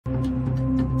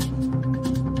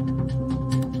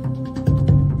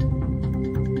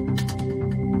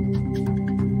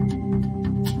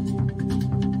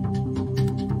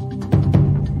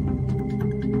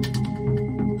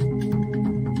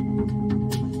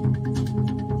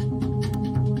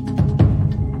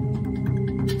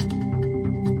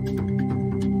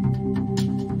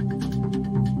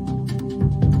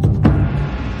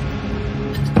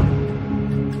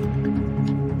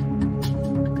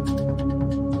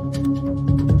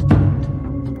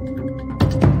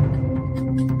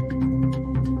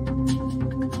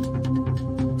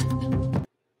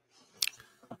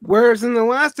Whereas in the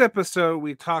last episode,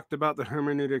 we talked about the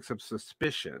hermeneutics of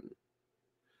suspicion.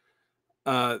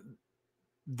 The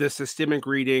systemic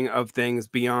reading of things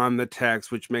beyond the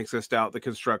text, which makes us doubt the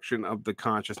construction of the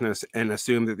consciousness and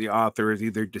assume that the author is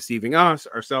either deceiving us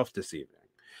or self-deceiving.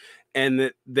 And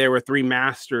that there were three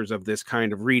masters of this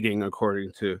kind of reading,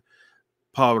 according to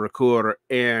Paul Ricoeur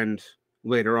and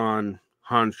later on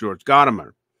Hans-Georg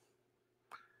Gadamer.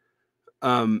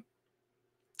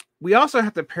 We also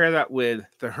have to pair that with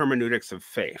the hermeneutics of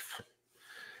faith.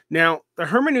 Now, the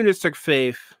hermeneutics of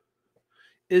faith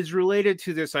is related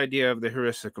to this idea of the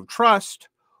heuristic of trust,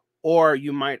 or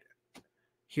you might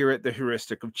hear it the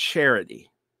heuristic of charity,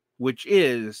 which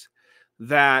is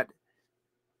that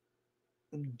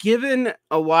given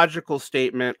a logical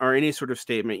statement or any sort of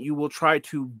statement, you will try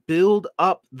to build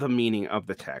up the meaning of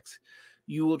the text.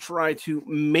 You will try to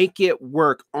make it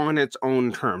work on its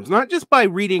own terms, not just by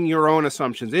reading your own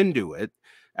assumptions into it,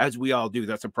 as we all do.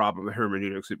 That's a problem with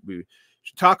hermeneutics that we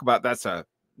should talk about. That's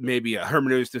maybe a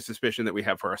hermeneutics of suspicion that we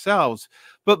have for ourselves,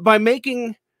 but by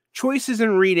making choices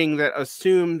in reading that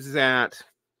assumes that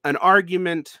an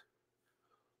argument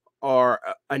or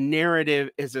a narrative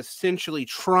is essentially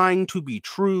trying to be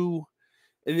true,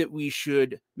 and that we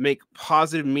should make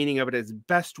positive meaning of it as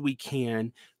best we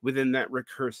can within that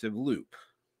recursive loop.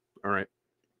 All right.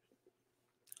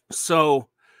 So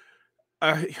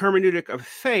a hermeneutic of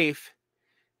faith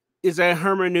is a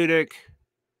hermeneutic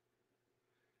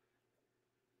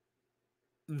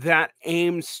that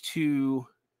aims to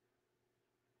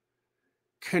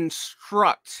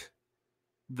construct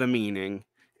the meaning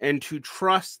and to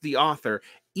trust the author,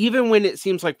 even when it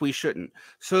seems like we shouldn't,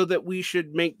 so that we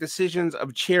should make decisions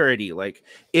of charity. Like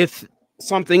if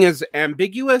something is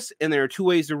ambiguous and there are two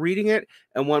ways of reading it,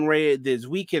 and one way is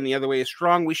weak and the other way is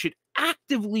strong, we should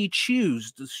actively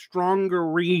choose the stronger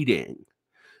reading.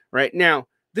 Right now,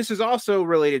 this is also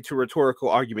related to rhetorical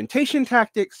argumentation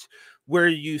tactics, where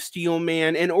you steel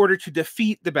man in order to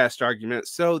defeat the best argument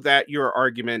so that your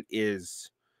argument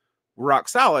is rock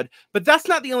solid. But that's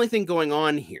not the only thing going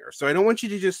on here. So I don't want you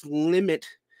to just limit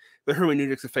the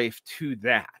hermeneutics of faith to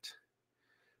that.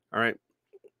 All right.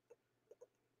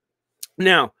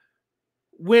 Now,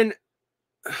 when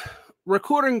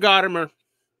Ricoeur and Gadamer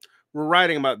were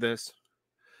writing about this,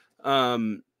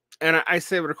 and I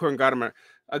say Ricoeur and Gadamer,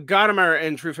 Gadamer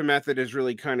in Truth and Method is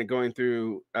really kind of going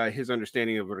through his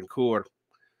understanding of Ricoeur.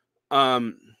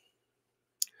 The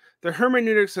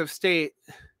hermeneutics of state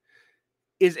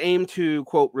is aimed to,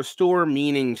 quote, restore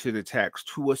meaning to the text,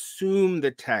 to assume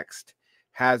the text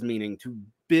has meaning, to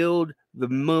build the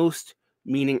most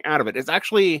meaning out of it. It's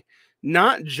actually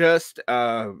not just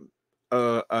a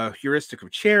heuristic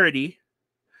of charity,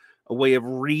 a way of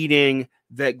reading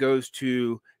that goes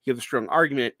to give a strong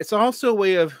argument. It's also a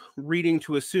way of reading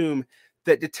to assume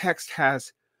that the text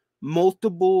has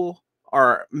multiple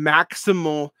or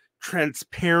maximal,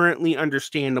 transparently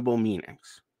understandable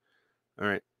meanings. All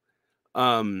right.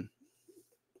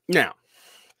 Now,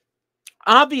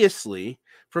 obviously,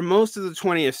 for most of the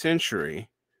 20th century,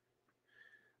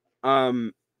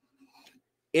 in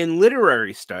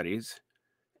literary studies,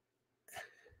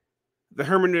 the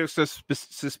hermeneutics of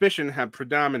suspicion have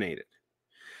predominated.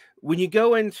 When you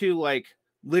go into like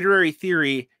literary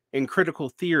theory and critical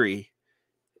theory,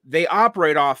 they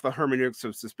operate off the hermeneutics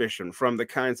of suspicion, from the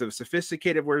kinds of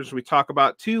sophisticated words we talk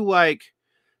about to like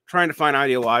trying to find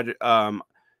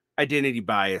identity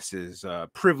biases,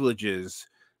 privileges,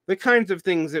 the kinds of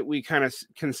things that we kind of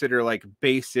consider like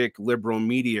basic liberal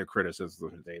media criticism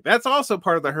today. That's also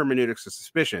part of the hermeneutics of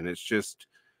suspicion. It's just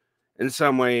in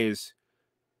some ways,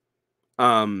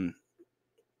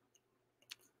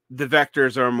 the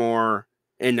vectors are more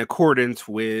in accordance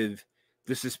with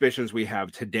the suspicions we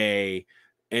have today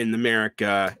in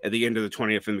America at the end of the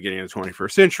 20th and beginning of the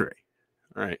 21st century.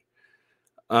 All right.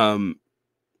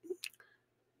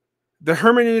 The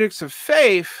hermeneutics of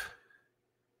faith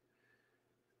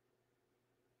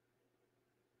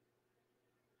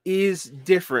is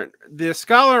different. The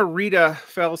scholar Rita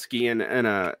Felsky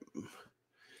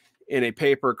in a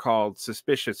paper called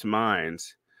Suspicious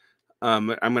Minds, I'm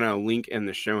going to link in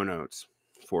the show notes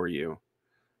for you,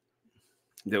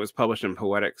 that was published in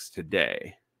Poetics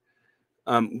today,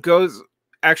 asserts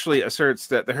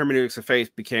that the hermeneutics of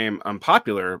faith became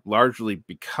unpopular largely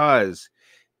because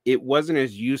it wasn't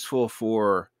as useful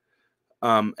for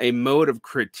a mode of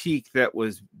critique that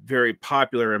was very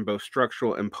popular in both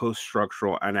structural and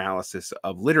post-structural analysis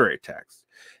of literary texts.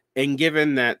 And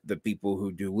given that the people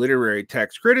who do literary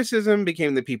text criticism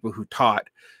became the people who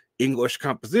taught English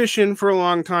composition for a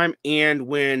long time, and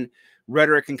when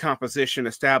rhetoric and composition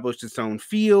established its own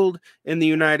field in the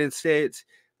United States,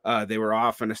 they were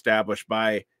often established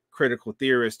by critical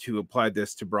theorists who applied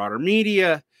this to broader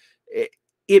media,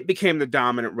 it became the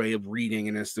dominant way of reading,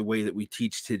 and it's the way that we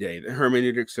teach today. The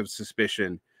hermeneutics of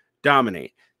suspicion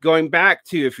dominate. Going back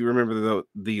to, if you remember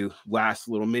the last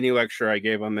little mini lecture I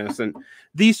gave on this, and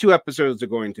these 2 episodes are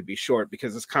going to be short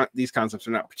because these concepts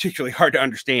are not particularly hard to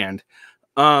understand.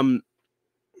 I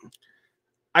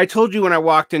told you when I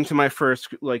walked into my first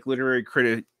like literary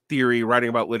critic theory writing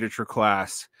about literature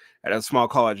class at a small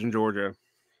college in Georgia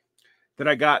that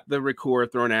I got the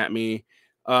Ricoeur thrown at me,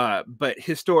 but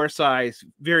historicized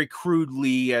very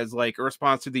crudely as like a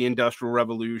response to the Industrial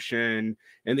Revolution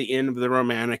and the end of the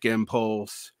Romantic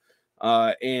impulse,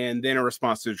 and then a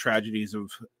response to the tragedies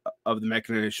of the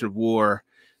mechanization of war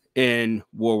in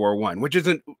World War I, which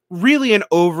isn't really an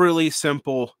overly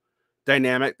simple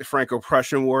dynamic. The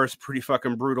Franco-Prussian War is pretty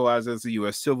fucking brutal, as is the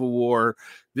U.S. Civil War.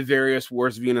 The various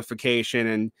wars of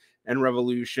unification and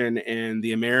revolution and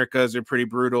the Americas are pretty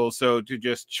brutal. So to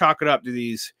just chalk it up to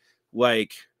these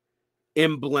like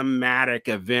emblematic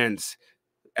events,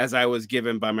 as I was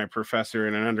given by my professor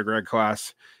in an undergrad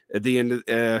class at the end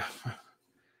of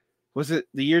was it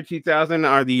the year 2000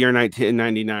 or the year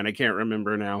 1999? I can't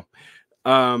remember now.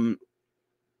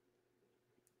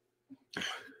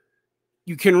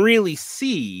 You can really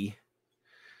see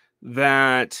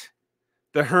that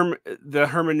the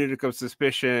hermeneutic of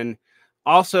suspicion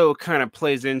also kind of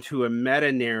plays into a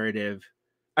meta narrative,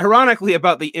 ironically,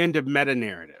 about the end of meta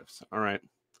narratives. All right.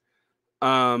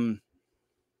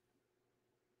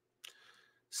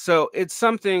 So it's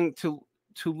something to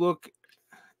look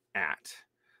at.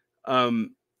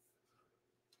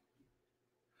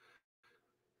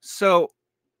 So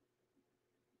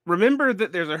remember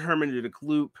that there's a hermeneutic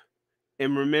loop,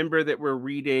 and remember that we're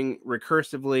reading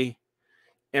recursively,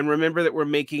 and remember that we're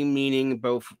making meaning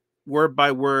both word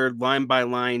by word, line by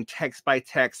line, text by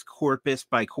text, corpus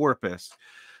by corpus.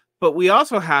 But we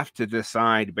also have to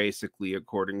decide, basically,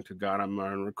 according to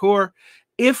Gadamer and Ricoeur,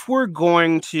 if we're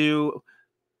going to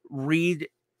read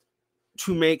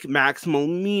to make maximal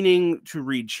meaning, to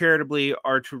read charitably,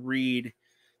 or to read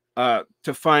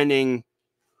to finding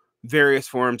various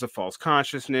forms of false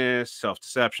consciousness,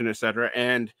 self-deception, etc.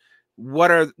 And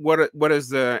what is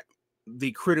the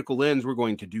critical lens we're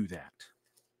going to do that?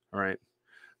 All right.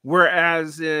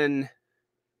 Whereas in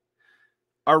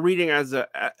our reading as the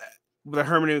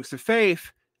hermeneutics of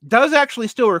faith does actually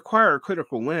still require a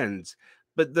critical lens,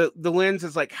 but the lens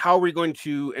is like, how are we going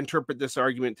to interpret this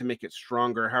argument to make it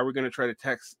stronger? How are we going to try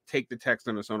to take the text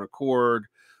on its own accord?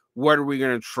 What are we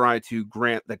going to try to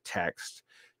grant the text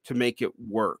to make it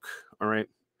work? All right.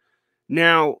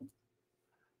 Now,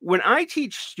 when I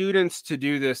teach students to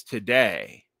do this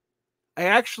today, I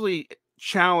actually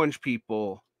challenge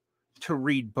people to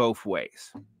read both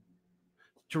ways.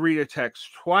 To read a text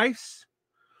twice,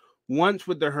 once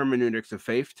with the hermeneutics of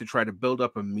faith to try to build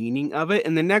up a meaning of it,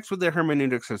 and the next with the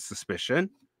hermeneutics of suspicion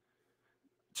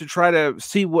to try to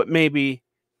see what maybe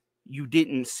you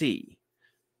didn't see.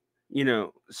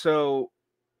 So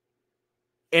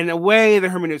in a way, the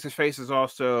hermeneutics of faith is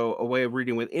also a way of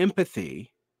reading with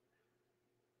empathy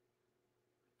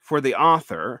for the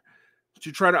author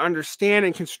to try to understand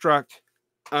and construct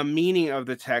a meaning of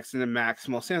the text in a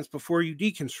maximal sense before you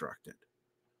deconstruct it.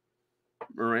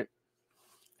 All right.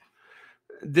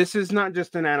 This is not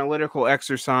just an analytical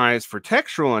exercise for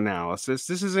textual analysis.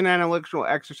 This is an analytical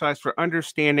exercise for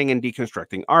understanding and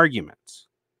deconstructing arguments.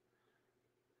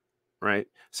 Right?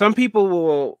 Some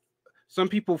people,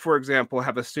 for example,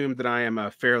 have assumed that I am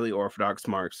a fairly orthodox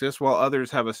Marxist, while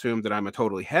others have assumed that I'm a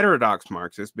totally heterodox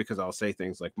Marxist because I'll say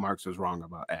things like Marx was wrong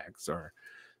about X, or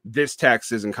this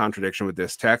text is in contradiction with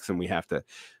this text and we have to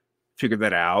figure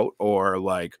that out, or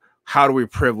like, how do we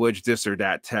privilege this or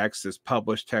that text, this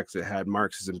published text that had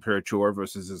Marx's imperator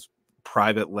versus this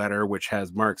private letter which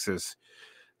has Marx's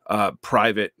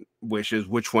private wishes?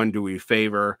 Which one do we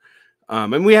favor?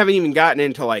 And we haven't even gotten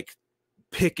into like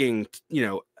picking,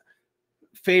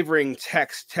 favoring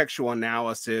textual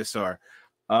analysis or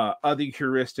other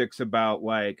heuristics about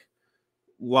like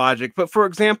logic. But for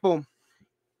example,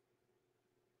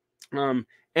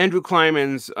 Andrew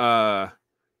Kleinman's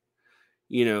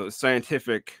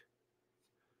scientific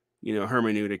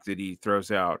hermeneutic that he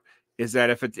throws out is that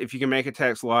if you can make a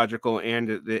text logical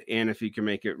and if you can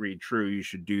make it read true, you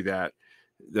should do that.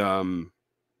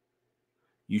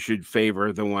 You should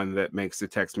favor the one that makes the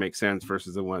text make sense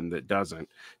versus the one that doesn't.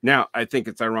 Now, I think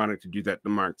it's ironic to do that to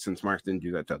Marx, since Marx didn't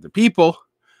do that to other people,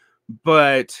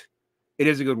 but it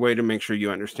is a good way to make sure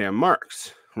you understand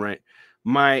Marx, right?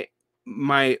 My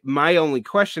only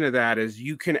question to that is,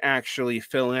 you can actually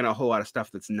fill in a whole lot of stuff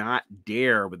that's not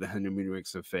there with the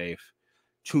hermeneutics of faith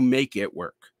to make it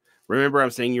work. Remember,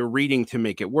 I'm saying you're reading to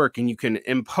make it work, and you can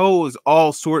impose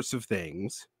all sorts of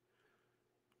things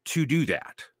to do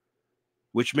that,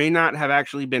 which may not have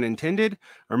actually been intended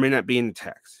or may not be in the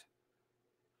text.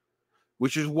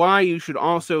 Which is why you should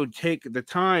also take the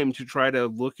time to try to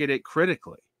look at it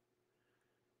critically.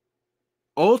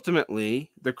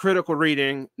 Ultimately, the critical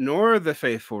reading nor the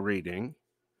faithful reading,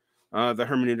 the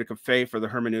hermeneutic of faith or the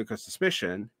hermeneutic of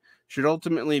suspicion, should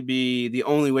ultimately be the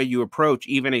only way you approach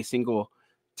even a single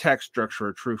text structure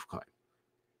or truth claim.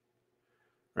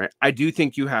 Right? I do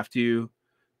think you have to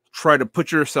try to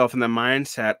put yourself in the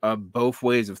mindset of both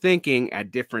ways of thinking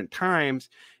at different times,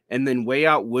 and then weigh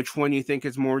out which one you think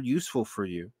is more useful for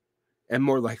you and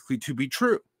more likely to be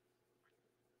true.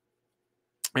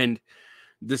 And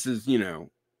this is, the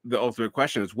ultimate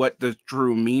question is, what does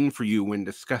true mean for you when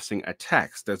discussing a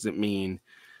text? Does it mean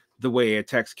the way a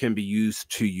text can be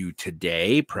used to you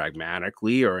today,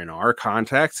 pragmatically, or in our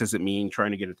context? Does it mean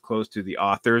trying to get it close to the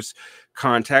author's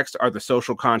context? Are the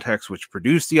social contexts which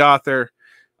produce the author,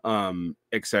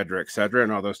 et cetera,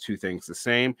 and all those two things the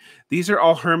same? These are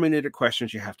all hermeneutic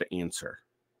questions you have to answer.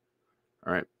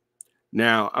 All right.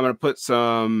 Now, I'm going to put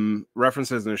some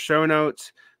references in the show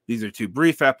notes. These are 2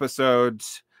 brief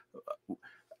episodes.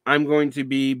 I'm going to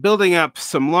be building up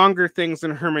some longer things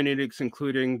in hermeneutics,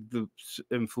 including the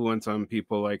influence on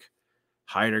people like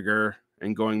Heidegger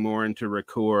and going more into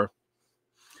Ricoeur.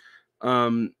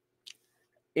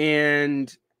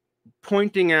 And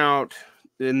pointing out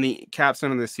in the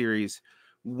capstone of the series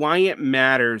why it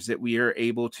matters that we are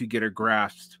able to get a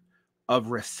grasp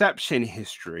of reception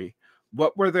history.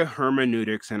 What were the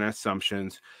hermeneutics and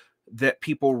assumptions that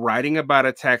people writing about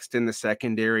a text in the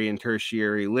secondary and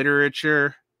tertiary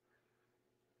literature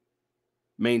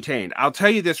maintained? I'll tell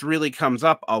you, this really comes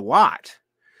up a lot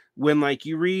when, like,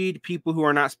 you read people who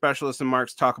are not specialists in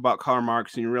Marx talk about Karl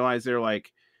Marx, and you realize they're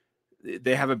like,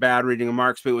 they have a bad reading of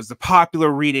Marx, but it was the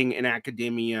popular reading in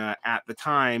academia at the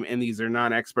time. And these are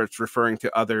non-experts referring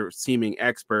to other seeming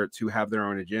experts who have their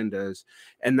own agendas.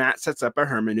 And that sets up a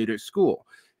hermeneutic school.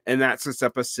 And that sets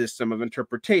up a system of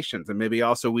interpretations. And maybe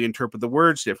also we interpret the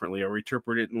words differently, or we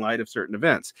interpret it in light of certain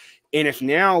events. And if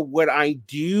now what I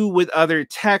do with other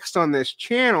texts on this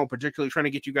channel, particularly trying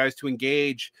to get you guys to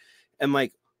engage in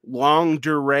like long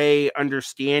durée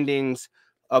understandings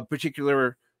of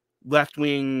particular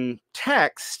left-wing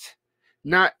text,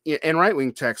 not and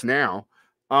right-wing text now,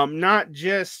 not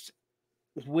just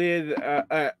with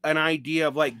an idea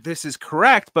of like this is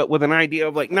correct, but with an idea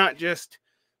of like not just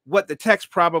what the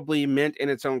text probably meant in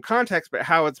its own context, but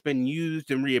how it's been used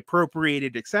and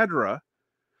reappropriated, etc.,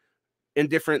 in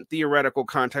different theoretical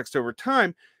contexts over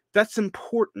time. That's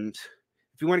important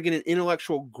if you want to get an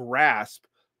intellectual grasp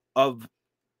of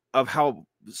how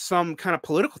some kind of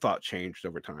political thought changed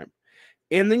over time.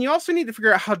 And then you also need to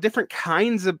figure out how different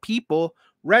kinds of people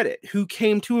read it, who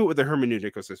came to it with a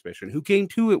hermeneutic of suspicion, who came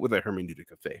to it with a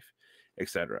hermeneutic of faith,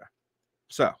 etc.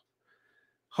 So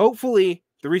hopefully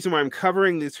the reason why I'm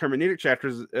covering these hermeneutic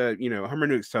chapters,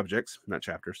 hermeneutic subjects, not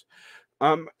chapters,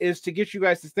 is to get you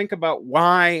guys to think about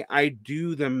why I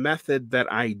do the method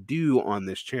that I do on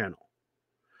this channel.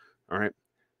 All right.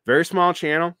 Very small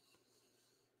channel.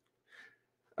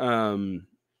 I'm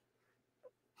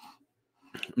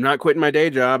not quitting my day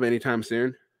job anytime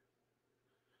soon.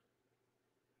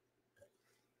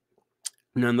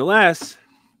 Nonetheless,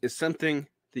 it's something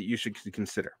that you should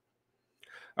consider.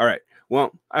 All right.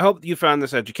 Well, I hope you found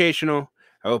this educational.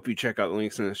 I hope you check out the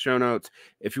links in the show notes.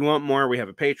 If you want more, we have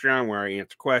a Patreon where I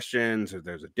answer questions.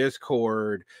 There's a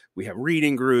Discord. We have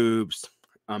reading groups.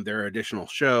 There are additional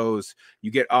shows. You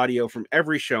get audio from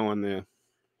every show on the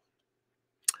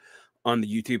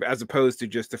YouTube, as opposed to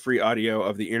just the free audio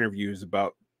of the interviews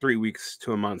about 3 weeks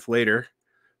to a month later,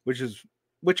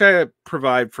 which I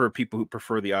provide for people who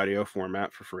prefer the audio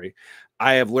format for free.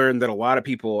 I have learned that a lot of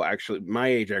people my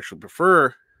age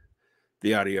prefer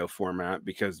the audio format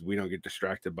because we don't get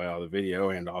distracted by all the video,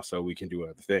 and also we can do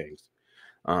other things.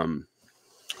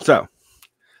 So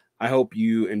I hope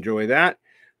you enjoy that.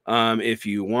 If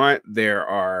you want, there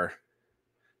are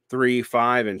 $3,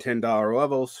 $5, and $10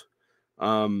 levels.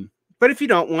 But if you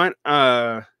don't want,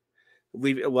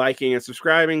 leave it liking and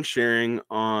subscribing, sharing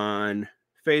on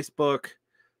Facebook.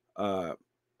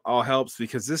 All helps,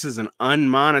 because this is an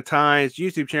unmonetized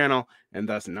YouTube channel and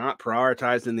thus not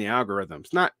prioritized in the algorithm.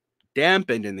 It's not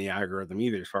dampened in the algorithm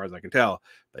either, as far as I can tell,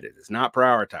 but it is not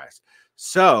prioritized.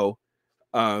 So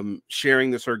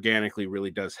sharing this organically really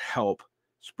does help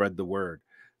spread the word.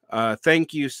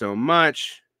 Thank you so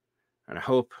much, and I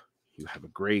hope you have a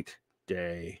great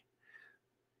day.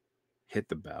 Hit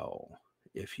the bell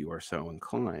if you are so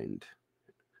inclined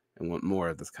and want more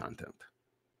of this content.